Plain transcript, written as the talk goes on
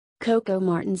Coco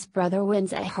Martin's brother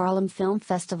wins at Harlem Film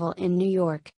Festival in New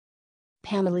York.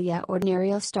 Pamilya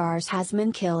Ordinaryo stars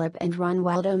Hasmine, Killip and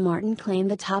Ronwaldo Martin claim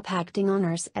the top acting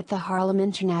honors at the Harlem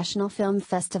International Film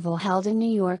Festival held in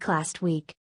New York last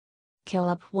week.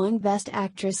 Killip won Best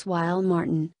Actress while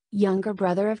Martin, younger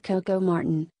brother of Coco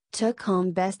Martin, took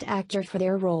home Best Actor for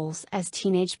their roles as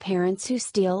teenage parents who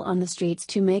steal on the streets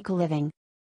to make a living.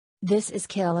 This is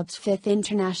Killip's fifth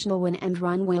international win and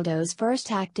Ronwaldo's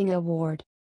first acting award.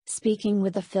 Speaking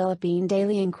with the Philippine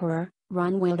Daily Inquirer,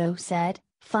 Ronwaldo said,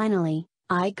 "Finally,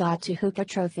 I got to hook a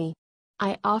trophy.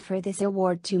 I offer this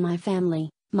award to my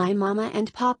family, my mama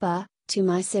and papa, to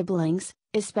my siblings,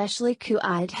 especially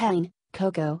kuya Dheng,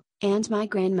 Coco, and my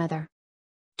grandmother."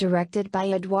 Directed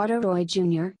by Eduardo Roy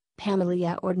Jr.,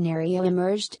 Pamilya Ordinaryo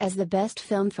emerged as the best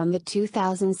film from the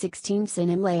 2016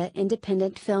 Cinemalaya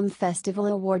Independent Film Festival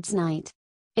Awards night.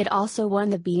 It also won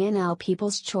the BNL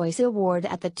People's Choice Award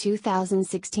at the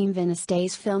 2016 Venice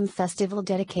Days Film Festival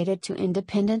dedicated to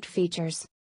independent features.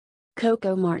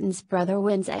 Coco Martin's brother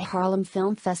wins at Harlem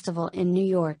Film Festival in New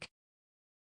York.